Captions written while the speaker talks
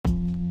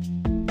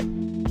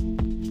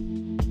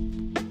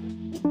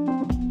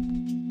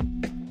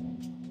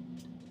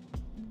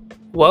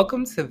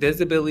Welcome to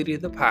Visibility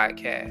the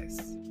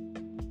Podcast,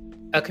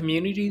 a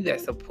community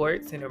that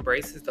supports and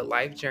embraces the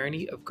life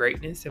journey of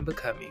greatness and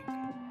becoming.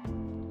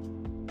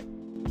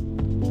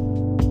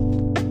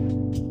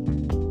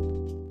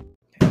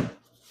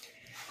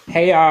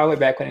 Hey y'all, we're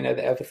back with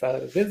another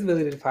episode of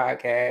Visibility the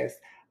Podcast.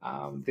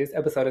 This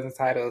episode is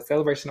entitled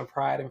Celebration of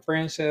Pride and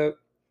Friendship.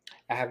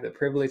 I have the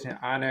privilege and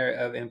honor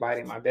of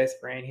inviting my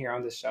best friend here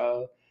on the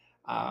show,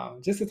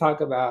 just to talk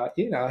about,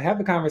 have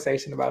a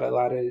conversation about a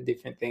lot of the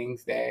different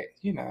things that,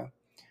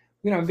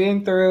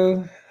 been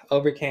through,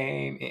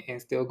 overcame,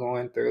 and still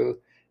going through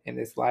in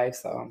this life.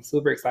 So I'm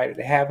super excited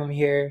to have him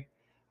here.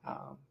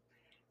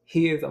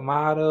 He is a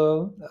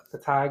model, a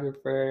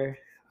photographer,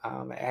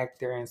 an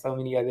actor, and so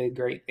many other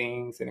great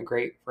things, and a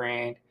great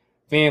friend.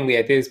 Family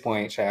at this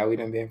point, child. We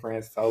done been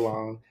friends so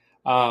long.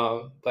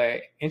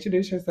 But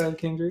introduce yourself,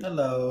 Kendrick.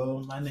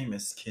 Hello, my name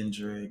is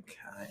Kendrick.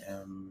 I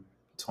am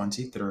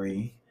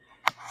 23.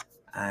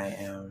 I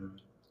am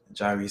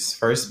Jari's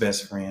first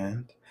best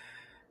friend,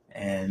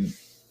 and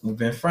we've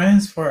been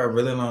friends for a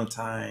really long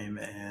time.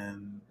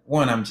 And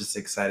one, I'm just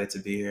excited to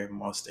be here.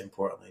 Most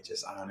importantly,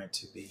 just honored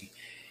to be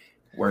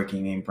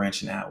working and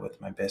branching out with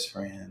my best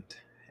friend.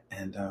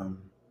 And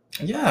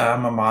yeah,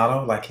 I'm a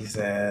model, like he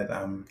said.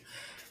 I'm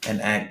an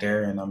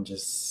actor, and I'm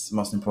just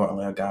most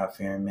importantly a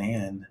God-fearing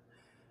man.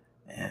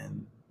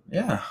 And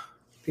yeah.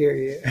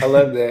 Period. I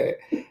love that.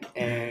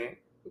 And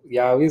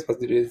y'all, we were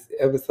supposed to do this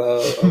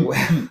episode a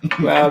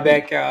while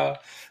back, y'all.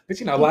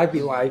 But life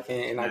be life,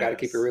 and I got to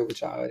keep it real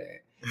with y'all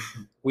that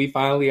we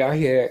finally are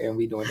here and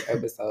we doing the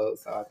episode.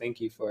 So I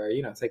thank you for,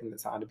 taking the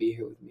time to be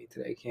here with me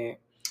today, Kent.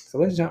 So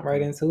let's jump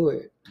right into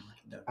it.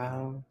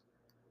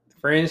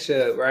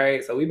 Friendship,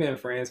 right? So we've been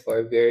friends for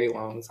a very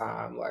long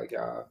time, like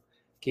y'all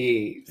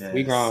kids. Yes.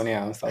 We grown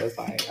now, so it's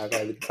like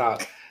okay, we can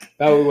talk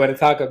about what we want to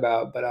talk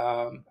about. But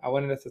I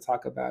wanted us to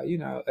talk about,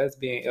 us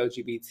being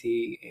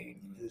LGBT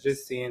and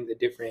just seeing the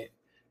different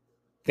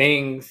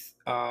things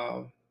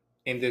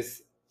in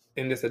this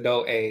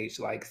adult age,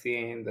 like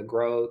seeing the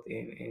growth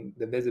and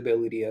the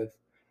visibility of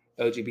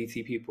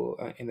LGBT people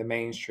in the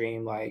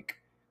mainstream. Like,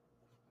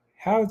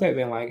 how's that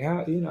been? Like,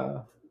 how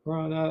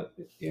growing up,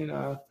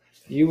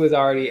 you was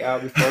already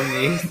out before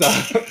me, so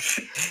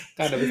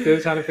kind of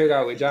still trying to figure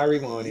out what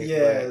Jari wanted.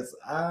 Yes,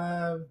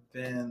 I've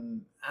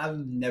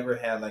never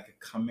had like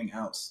a coming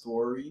out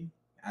story.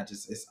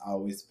 It's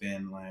always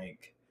been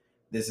like,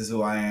 this is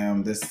who I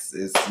am. This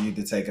is, you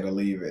either take it or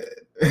leave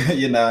it.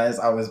 It's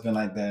always been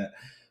like that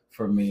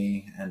for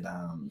me. And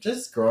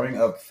just growing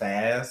up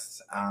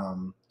fast,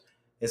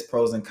 it's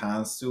pros and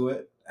cons to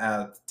it.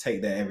 I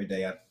take that every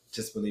day. I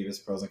just believe it's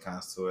pros and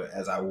cons to it.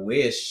 As I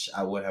wish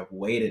I would have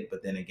waited,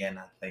 but then again,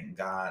 I thank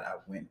God I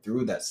went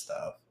through that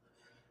stuff,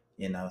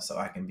 so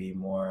I can be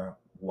more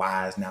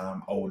wise now that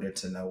I'm older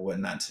to know what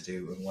not to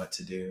do and what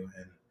to do.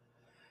 And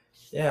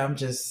yeah,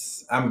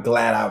 I'm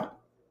glad I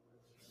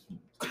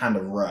kind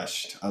of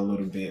rushed a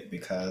little bit,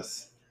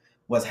 because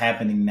what's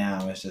happening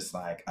now is just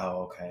like,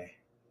 oh, okay,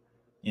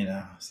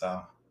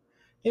 so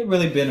it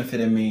really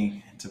benefited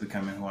me to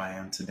becoming who I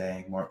am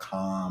today, more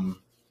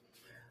calm,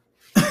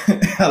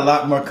 a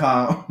lot more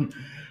calm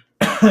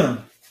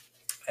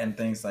and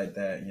things like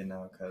that,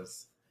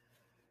 because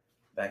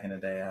back in the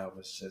day I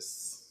was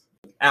just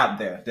out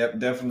there,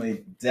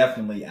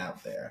 definitely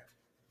out there,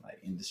 like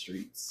in the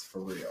streets for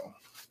real.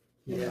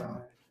 Yeah,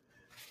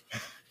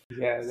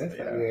 that's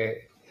good.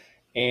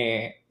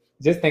 And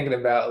just thinking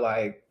about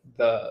like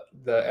the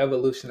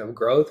evolution of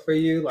growth for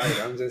you, like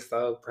I'm just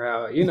so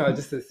proud,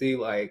 just to see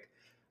like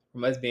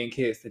from us being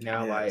kids to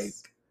now, like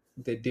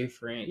the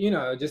different,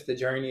 just the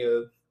journey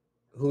of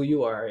who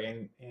you are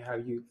and how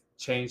you've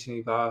changed and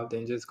evolved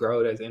and just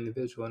grown as an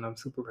individual. And I'm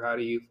super proud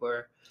of you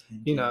for,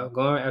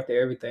 going after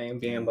everything,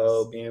 being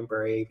bold, being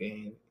brave,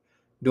 and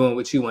doing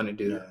what you want to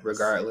do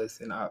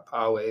regardless. And I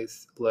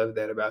always love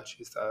that about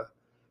you. So,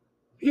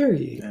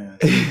 period.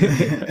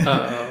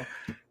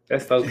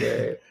 That's so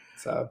good.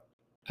 So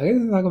I guess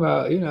let's talk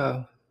about,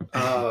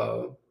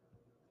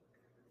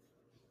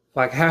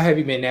 like how have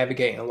you been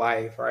navigating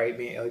life, right?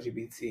 Being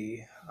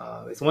LGBT.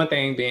 It's one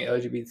thing being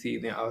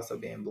LGBT, then also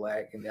being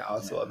Black, and then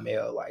also a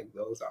male. Like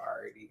those are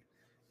already,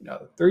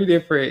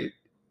 three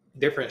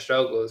different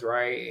struggles,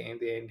 right? And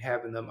then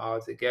having them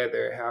all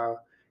together, how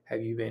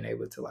have you been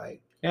able to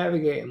like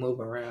navigate and move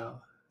around?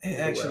 It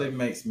actually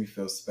makes me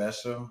feel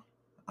special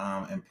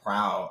and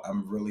proud.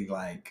 I'm really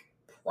like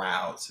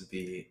proud to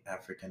be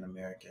African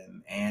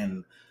American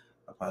and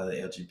a part of the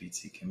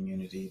LGBT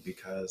community,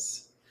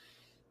 because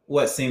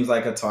what seems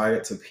like a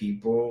target to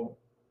people,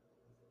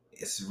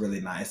 it's really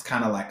not. It's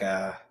kind of like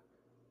a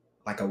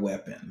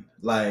weapon.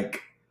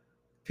 Like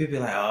people be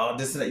like, oh,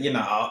 this is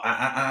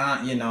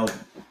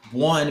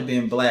one,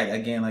 being Black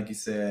again, like you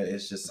said,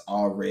 it's just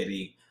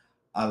already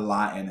a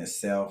lot in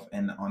itself,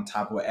 and on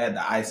top of it, add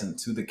the icing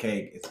to the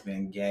cake, it's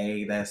been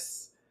gay.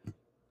 That's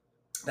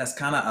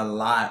kind of a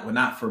lot. Well,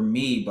 not for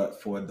me,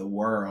 but for the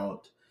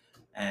world.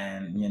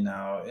 And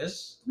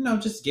it's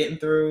just getting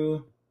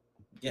through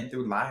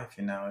life.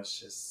 It's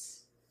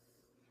just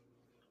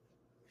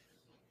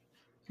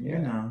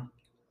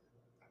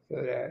I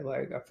feel that.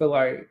 Like, I feel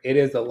like it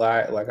is a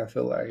lot. Like, I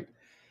feel like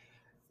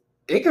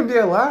it can be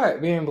a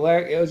lot being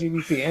Black,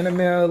 LGBT, and a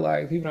male.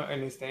 Like, people don't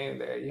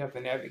understand that you have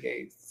to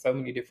navigate so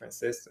many different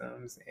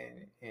systems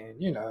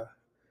and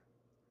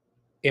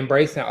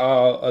embracing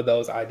all of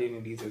those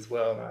identities as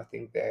well. And I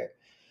think that,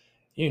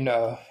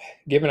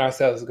 giving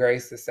ourselves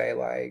grace to say,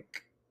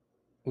 like,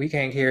 we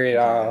can't carry it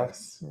all,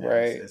 Yes,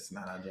 right? it's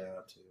not our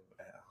job to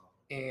at all.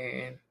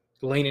 And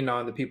leaning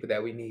on the people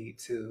that we need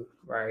to,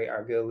 right?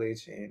 Our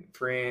village and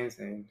friends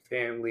and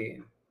family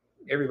and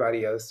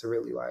everybody else to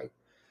really like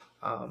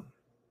um,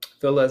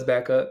 fill us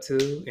back up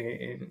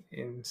too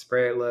and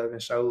spread love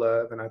and show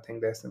love. And I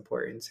think that's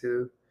important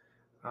too.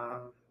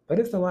 But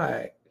it's a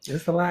lot.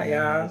 It's a lot,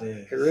 Yeah, y'all.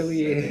 It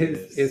really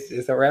is.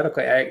 It's a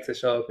radical act to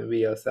show up and be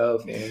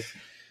yourself. And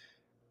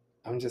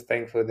I'm just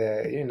thankful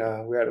that,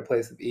 we're at a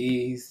place of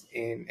ease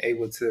and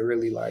able to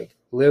really like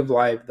live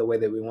life the way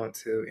that we want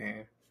to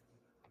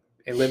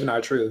and live in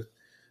our truth.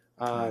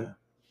 Yeah.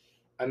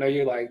 I know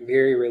you're like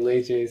very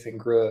religious and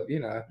grew up,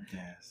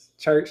 Yes.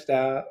 churched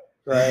out,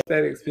 right?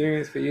 That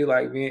experience for you,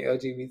 like being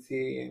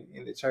LGBT and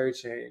in the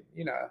church, and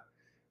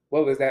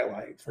what was that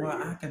like for Well,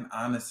 you? I can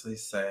honestly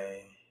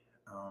say,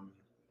 Lord,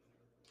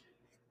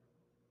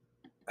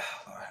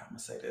 I'm gonna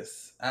say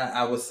this.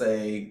 I would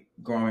say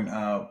growing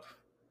up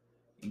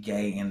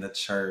gay in the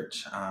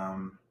church,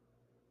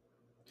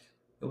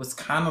 it was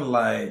kind of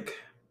like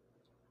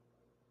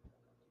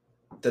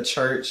the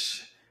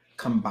church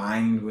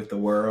combined with the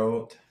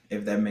world,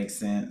 if that makes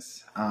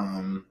sense.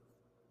 I'm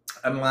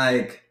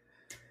like,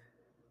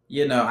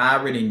 I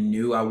already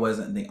knew I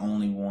wasn't the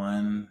only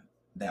one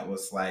that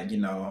was like, I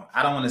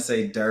don't want to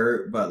say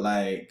dirt, but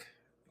like,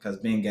 because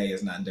being gay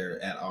is not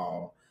dirt at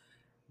all.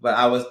 But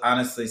I would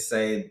honestly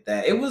say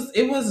that it was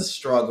a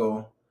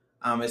struggle,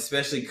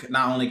 especially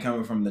not only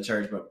coming from the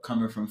church, but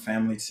coming from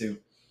family too.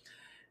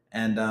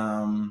 And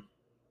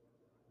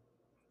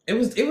it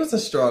was a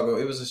struggle.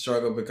 It was a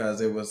struggle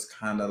because it was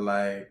kind of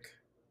like,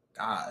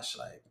 gosh,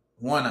 like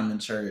one, I'm in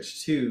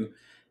church. Two,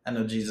 I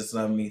know Jesus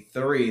loved me.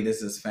 Three,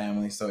 this is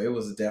family. So it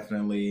was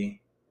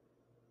definitely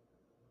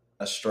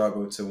a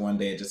struggle to one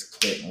day it just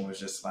clicked and was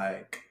just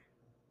like,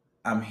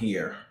 I'm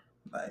here.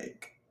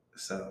 Like,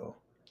 so,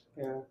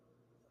 Yeah.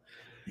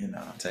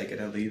 Take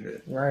it or leave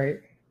it. Right.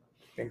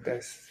 I think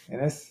that's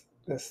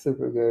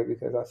super good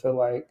because I feel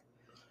like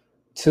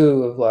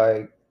too of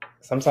like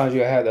sometimes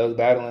you have those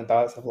battling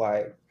thoughts of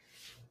like,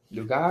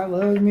 do God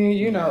love me?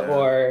 Yeah.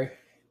 Or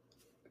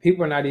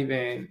people are not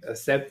even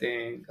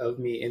accepting of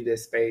me in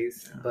this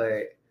space,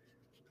 but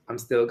I'm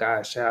still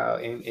God's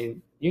child,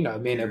 and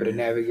being able to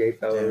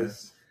navigate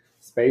those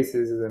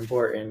spaces is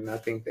important. And I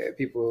think that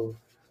people,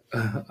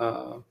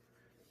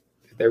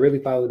 if they really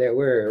follow that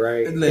word,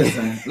 right?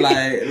 Listen,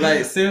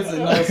 like seriously,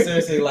 no,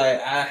 seriously, like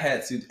I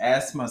had to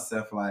ask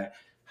myself, like,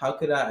 how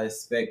could I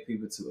expect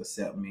people to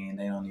accept me and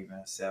they don't even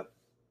accept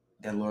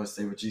their Lord and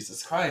Savior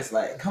Jesus Christ?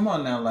 Like, come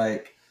on now,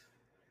 like,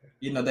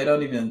 they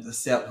don't even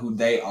accept who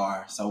they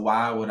are. So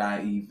why would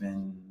I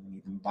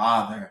even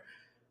bother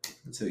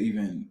to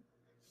even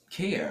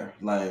care?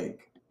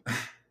 Like,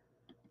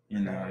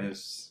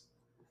 it's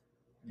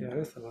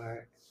that's a lot.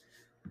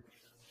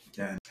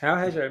 Yeah. How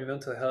has your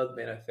mental health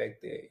been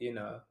affected?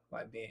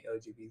 Like being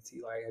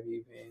LGBT. Like,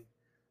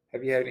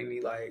 have you had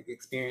any like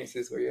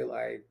experiences where you're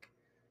like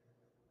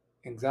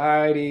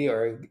anxiety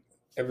or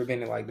ever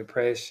been in like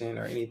depression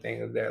or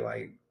anything of that,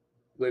 like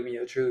living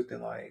your truth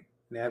and like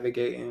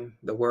navigating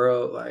the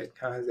world? Like,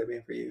 how has that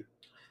been for you?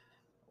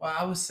 Well,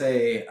 I would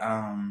say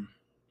I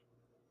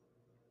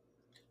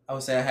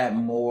had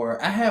more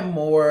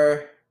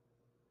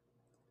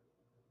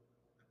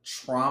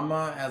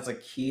trauma as a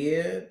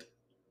kid,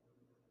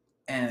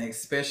 and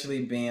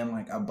especially being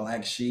like a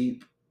black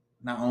sheep.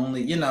 Not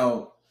only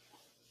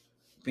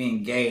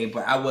being gay,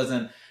 but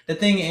the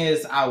thing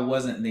is I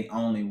wasn't the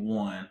only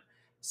one,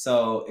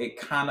 so it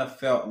kind of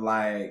felt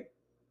like,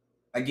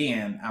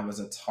 again, I was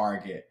a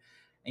target.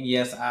 And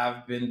yes,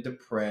 I've been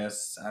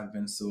depressed, I've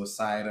been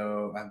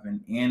suicidal, I've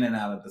been in and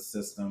out of the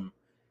system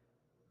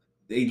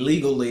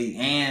illegally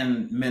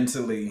and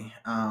mentally.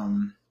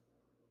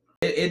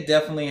 It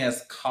definitely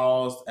has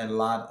caused a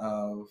lot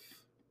of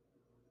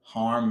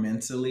harm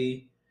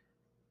mentally.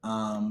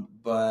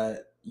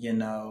 But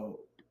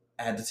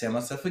I had to tell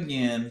myself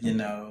again,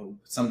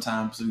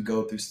 sometimes we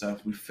go through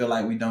stuff we feel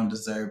like we don't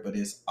deserve, but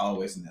it's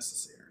always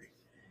necessary.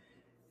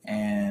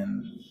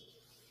 And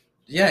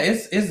yeah,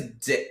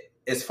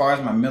 as far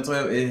as my mental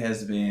health, it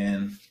has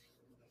been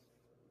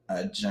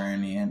a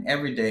journey, and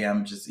every day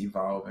I'm just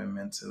evolving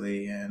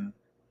mentally and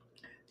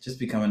just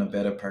becoming a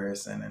better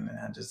person. And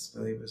I just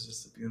believe it's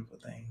just a beautiful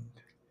thing.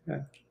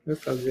 Yeah,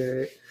 that's so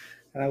good.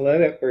 And I love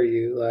that for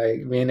you,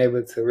 like being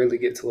able to really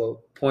get to a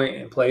point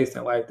and place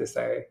in life to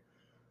say,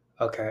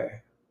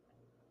 okay,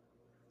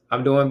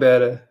 I'm doing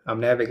better. I'm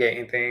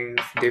navigating things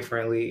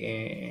differently,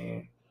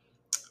 and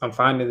I'm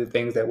finding the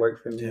things that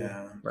work for me.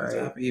 Yeah, right.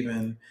 I've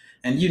even,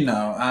 and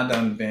I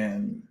done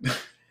been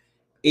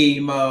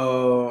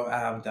emo.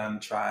 I've done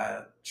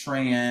tried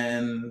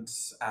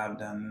trends. I've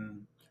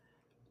done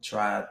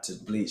tried to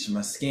bleach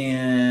my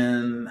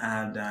skin.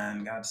 I've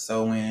got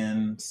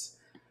sew-ins.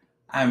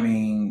 I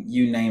mean,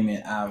 you name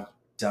it, I've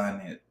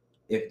done it.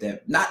 If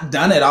that not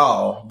done it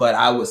all, but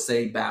I would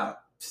say about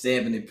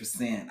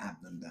 70%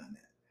 I've done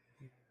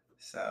it.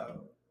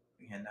 So,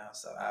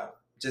 so I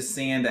just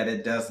seeing that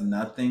it does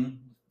nothing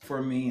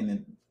for me,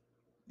 and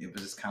it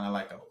was just kind of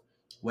like a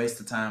waste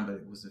of time, but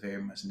it was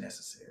very much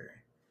necessary.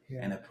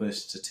 Yeah. And a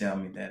push to tell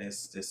me that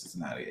this is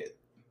not it.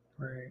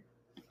 Right.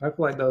 I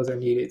feel like those are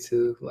needed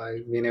too,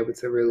 like being able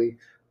to really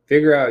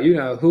figure out,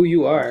 who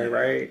you are,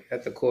 right,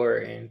 at the core,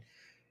 and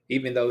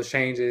even those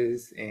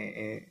changes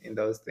and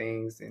those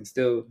things, and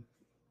still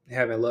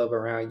having love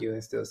around you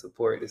and still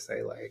support to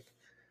say, like,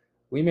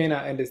 we may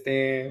not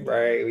understand,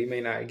 right? We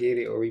may not get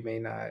it, or we may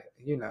not,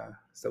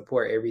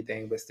 support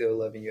everything, but still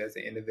loving you as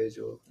an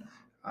individual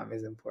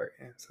is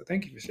important. So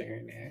thank you for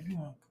sharing that. You're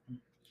welcome.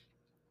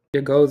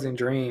 Your goals and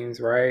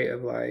dreams, right?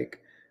 Of like,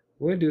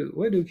 what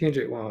do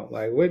Kendrick want?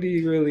 Like, what do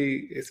you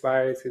really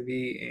aspire to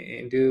be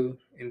and do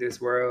in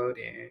this world?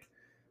 And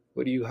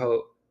what do you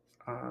hope?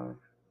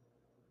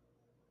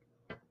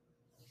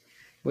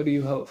 What do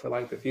you hope for,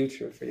 like, the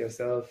future for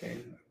yourself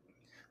and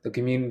the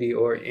community,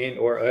 or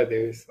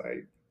others?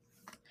 Like,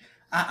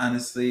 I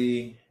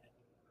honestly,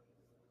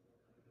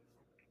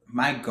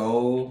 my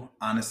goal,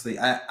 honestly,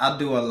 I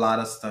do a lot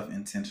of stuff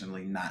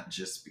intentionally, not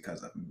just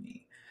because of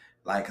me.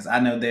 Like, because I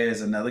know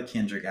there's another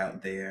Kendrick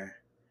out there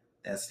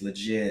that's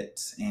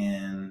legit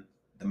in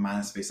the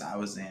mind space I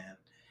was in.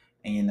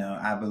 And,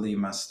 I believe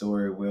my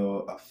story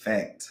will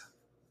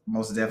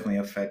most definitely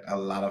affect a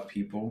lot of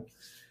people.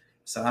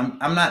 So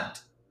I'm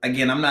not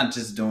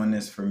just doing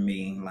this for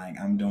me. Like,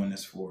 I'm doing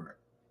this for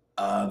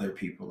other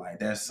people. Like,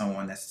 there's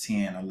someone that's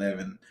 10,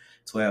 11,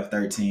 12,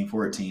 13,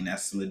 14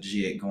 that's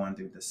legit going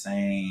through the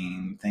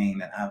same thing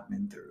that I've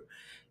been through.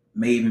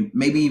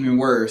 Maybe even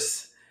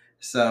worse.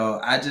 So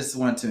I just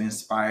want to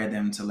inspire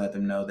them, to let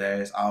them know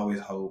there's always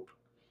hope.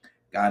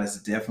 God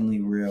is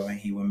definitely real, and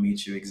he will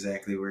meet you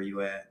exactly where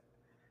you at.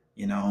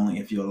 Only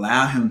if you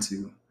allow him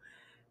to.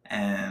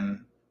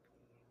 And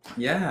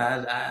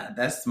yeah,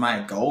 that's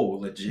my goal.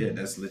 Legit.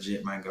 That's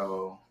legit my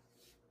goal.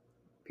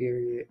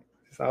 Period.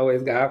 It's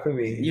always God for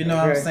me. You know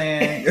what I'm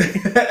saying?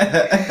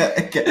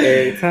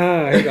 Every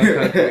time. He's gonna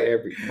come through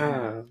every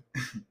time.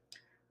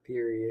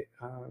 Period.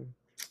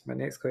 My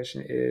next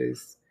question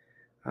is,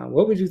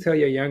 what would you tell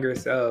your younger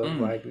self,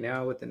 like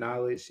now with the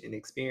knowledge and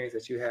experience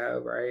that you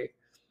have, right,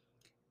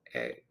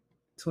 at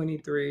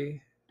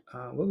 23?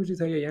 What would you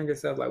tell your younger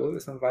self? Like, what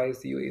was some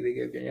advice you either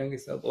give your younger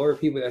self or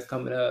people that's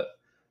coming up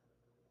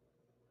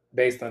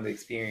based on the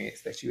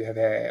experience that you have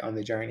had on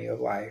the journey of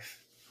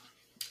life?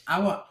 I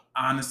will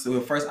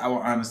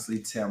honestly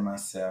tell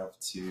myself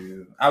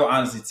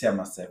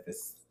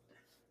it's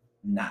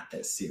not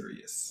that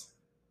serious.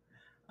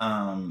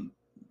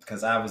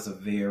 Because I was a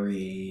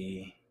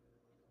very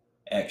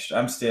extra.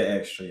 I'm still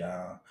extra,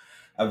 y'all.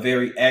 A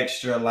very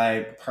extra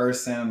like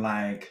person.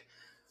 Like,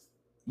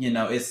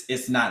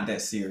 it's not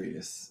that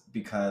serious,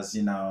 because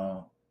if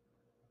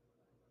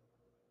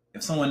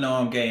someone know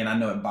I'm gay and I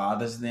know it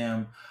bothers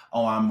them,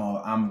 I'm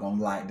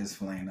gonna light this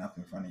flame up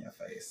in front of your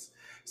face.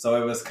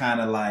 So it was kind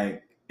of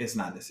like, it's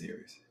not that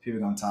serious. People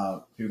gonna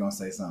talk. People gonna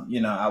say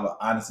something. I would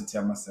honestly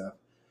tell myself,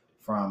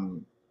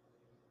 from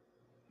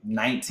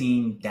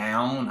 19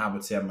 down, I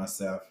would tell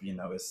myself,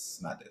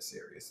 it's not that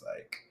serious.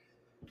 Like,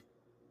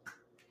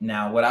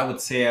 now, what I would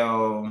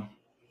tell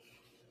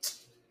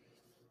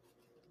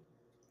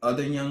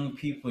other young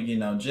people,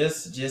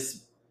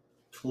 just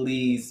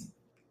please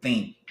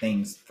think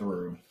things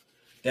through.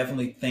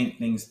 Definitely think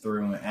things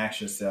through and ask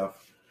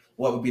yourself,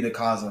 what would be the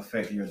cause and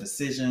effect of your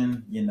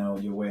decision,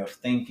 your way of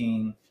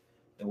thinking,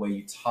 the way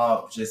you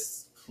talk.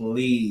 Just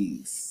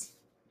please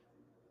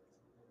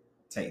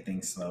take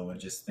things slow and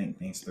just think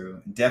things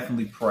through.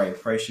 Definitely pray.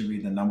 Pray should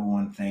be the number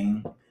one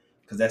thing,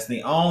 because that's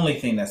the only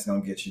thing that's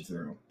going to get you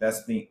through.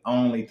 That's the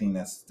only thing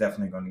that's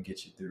definitely going to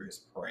get you through, is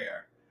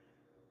prayer.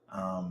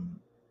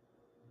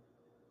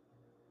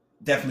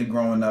 Definitely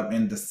growing up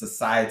in the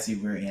society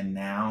we're in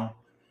now.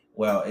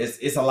 Well,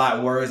 it's a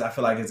lot worse. I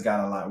feel like it's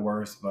got a lot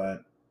worse,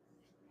 but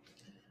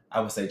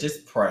I would say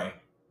just pray.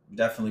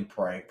 Definitely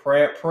pray.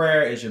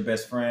 Prayer is your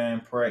best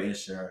friend. Prayer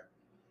is your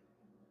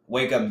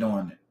wake up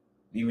doing it.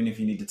 Even if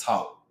you need to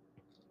talk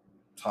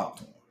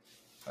to him,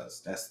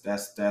 because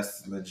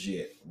that's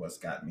legit what's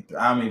got me through.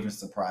 I'm even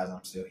surprised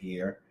I'm still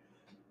here.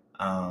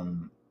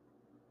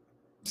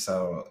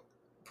 So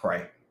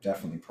pray.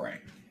 Definitely pray.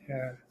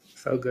 Yeah,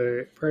 so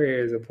good.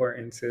 Prayer is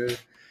important too.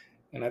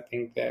 And I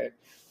think that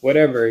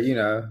whatever you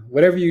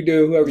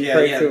do, whoever you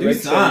pray to,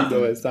 make sure you're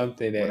doing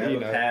something that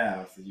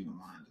path you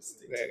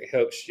that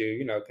helps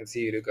you,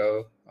 continue to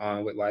go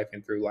on with life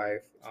and through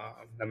life,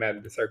 no matter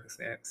the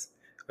circumstance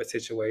or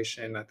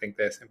situation. I think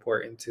that's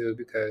important too,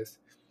 because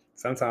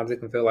sometimes it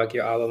can feel like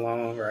you're all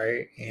alone,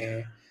 right?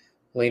 And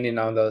leaning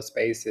on those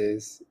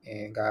spaces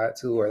and God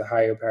too, or the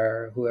higher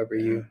power, whoever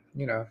you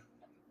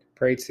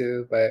pray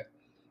to, but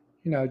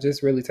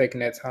just really taking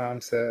that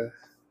time to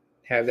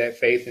have that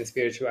faith and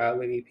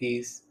spirituality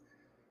piece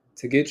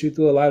to get you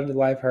through a lot of the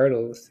life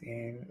hurdles,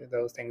 and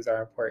those things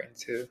are important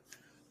too.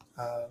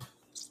 And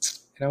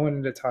I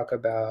wanted to talk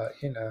about,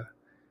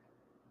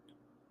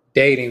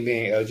 dating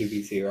being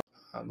LGBT,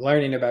 right?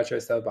 Learning about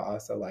yourself, but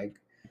also like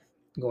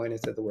going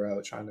into the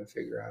world trying to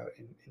figure out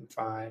and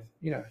find,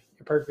 your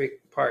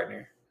perfect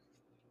partner.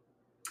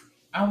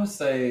 I would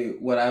say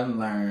what I've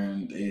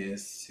learned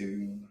is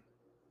to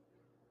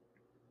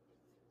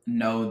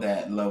know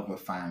that love will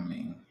find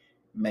me.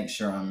 Make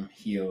sure I'm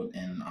healed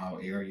in all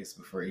areas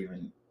before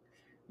even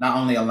not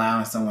only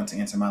allowing someone to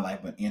enter my life,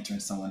 but entering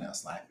someone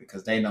else's life,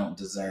 because they don't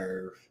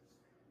deserve.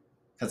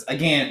 Because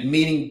again,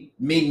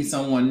 meeting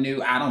someone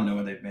new, I don't know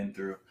what they've been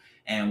through,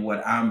 and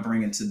what I'm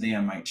bringing to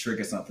them might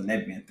trigger something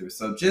they've been through.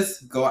 So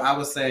just go. I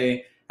would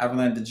say I've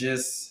learned to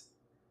just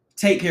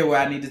take care of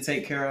what I need to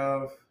take care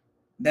of.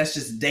 That's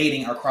just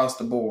dating across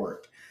the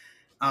board.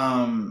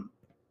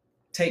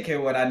 Take care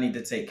of what I need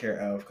to take care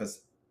of,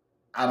 because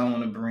I don't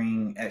want to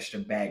bring extra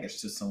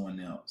baggage to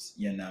someone else.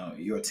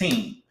 Your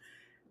team.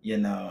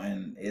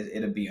 And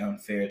it'll be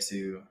unfair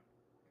to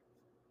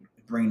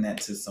bring that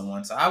to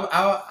someone. So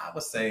I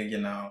would say,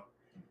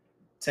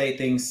 take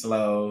things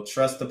slow,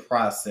 trust the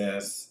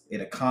process.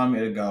 It'll come,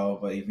 it'll go,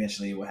 but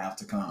eventually it will have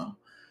to come.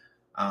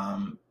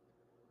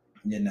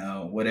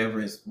 Whatever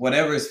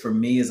is for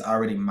me is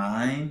already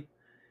mine.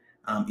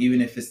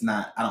 Even if it's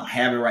not, I don't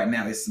have it right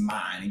now, it's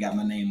mine. It got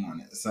my name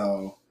on it.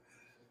 So,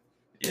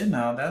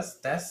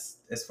 that's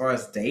as far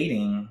as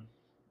dating,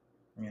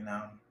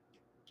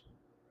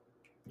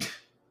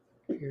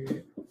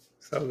 Period.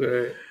 So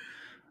good.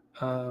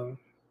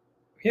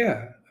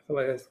 Yeah, I feel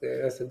like that's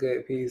good. That's a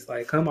good piece.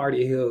 Like, come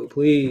already healed,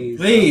 please.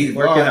 Please,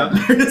 working on.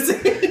 I'm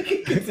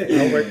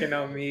I'm working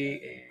on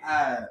me,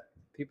 and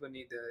people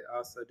need to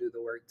also do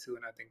the work too,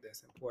 and I think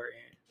that's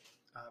important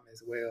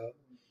as well.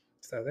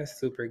 So that's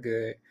super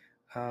good.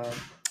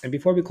 And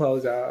before we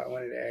close out, I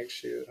wanted to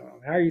ask you,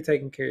 how are you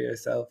taking care of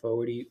yourself, or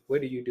what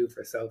do you do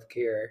for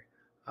self-care?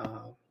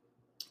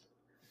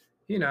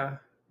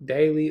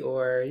 Daily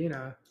or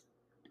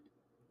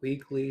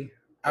weekly.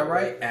 I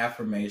write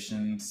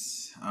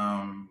affirmations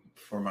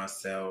for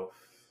myself.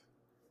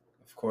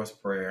 Of course,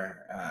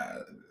 prayer.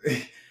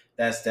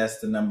 That's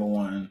the number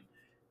one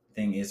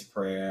thing is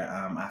prayer.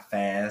 I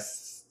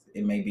fast.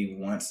 It may be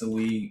once a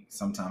week,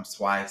 sometimes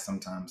twice,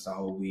 sometimes the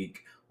whole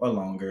week or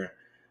longer.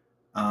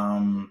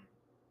 And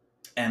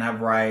I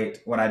write.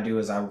 What I do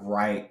is I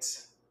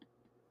write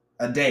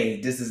a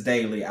day. This is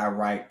daily. I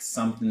write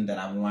something that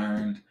I've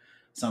learned,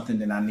 something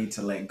that I need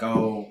to let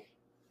go.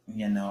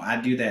 I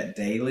do that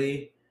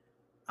daily.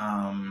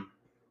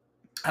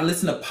 I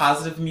listen to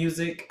positive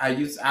music. I'm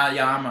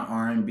an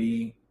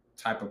R&B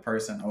type of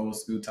person, old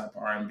school type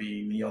of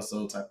R&B, neo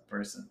soul type of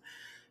person,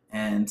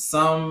 and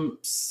some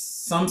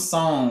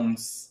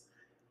songs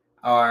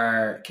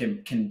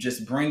can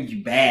just bring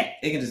you back.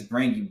 It can just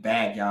bring you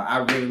back, y'all. I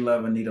really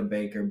love Anita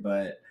Baker,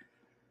 but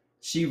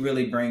she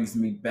really brings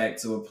me back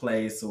to a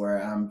place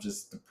where I'm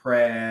just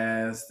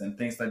depressed and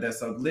things like that.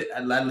 So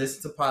I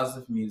listen to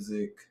positive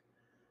music.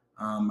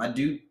 I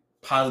do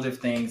positive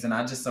things, and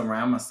I just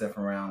surround myself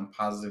around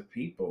positive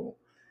people.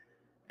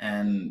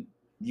 And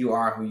you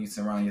are who you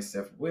surround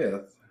yourself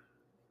with,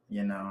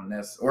 and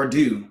that's or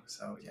do.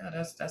 So yeah,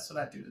 that's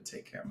what I do to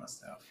take care of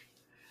myself,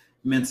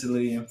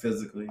 mentally and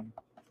physically,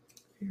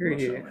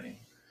 emotionally.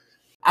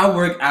 I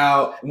work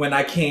out when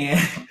I can.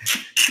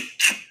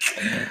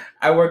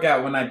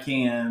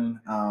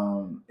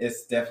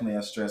 It's definitely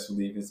a stress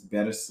relief. It's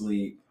better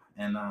sleep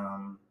and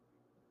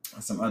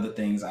some other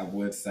things I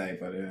would say,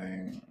 but it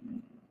ain't,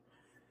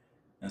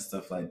 and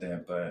stuff like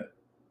that. But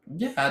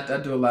yeah, I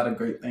do a lot of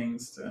great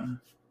things to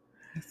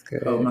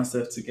hold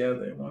myself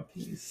together in one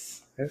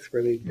piece. That's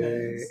really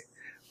good. Nice.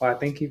 Well,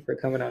 thank you for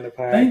coming on the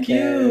podcast. Thank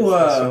you.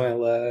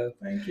 Showing love.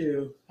 Thank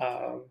you.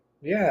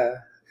 Yeah,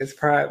 it's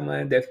Pride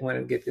Month. Definitely want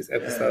to get this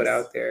episode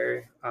out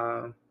there.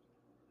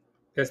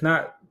 There's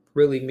not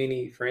really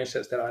many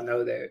friendships that I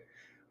know that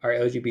are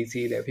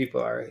LGBT that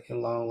people are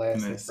in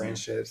long-lasting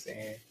friendships,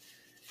 and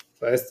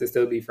for us to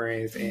still be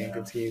friends and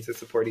continue to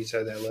support each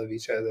other and love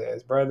each other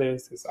as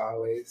brothers is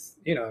always,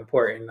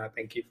 important. I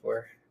thank you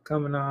for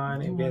coming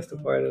on and being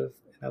supportive.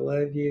 And I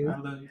love you. I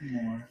love you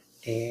more.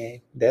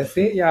 And that's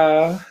it,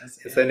 y'all.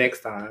 Until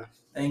next time.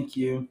 Thank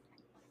you.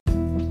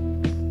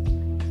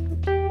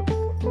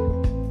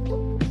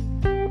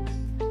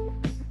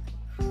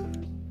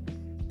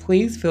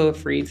 Please feel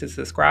free to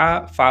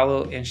subscribe,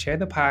 follow, and share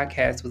the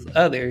podcast with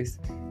others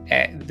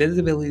at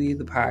Visibility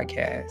the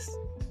Podcast.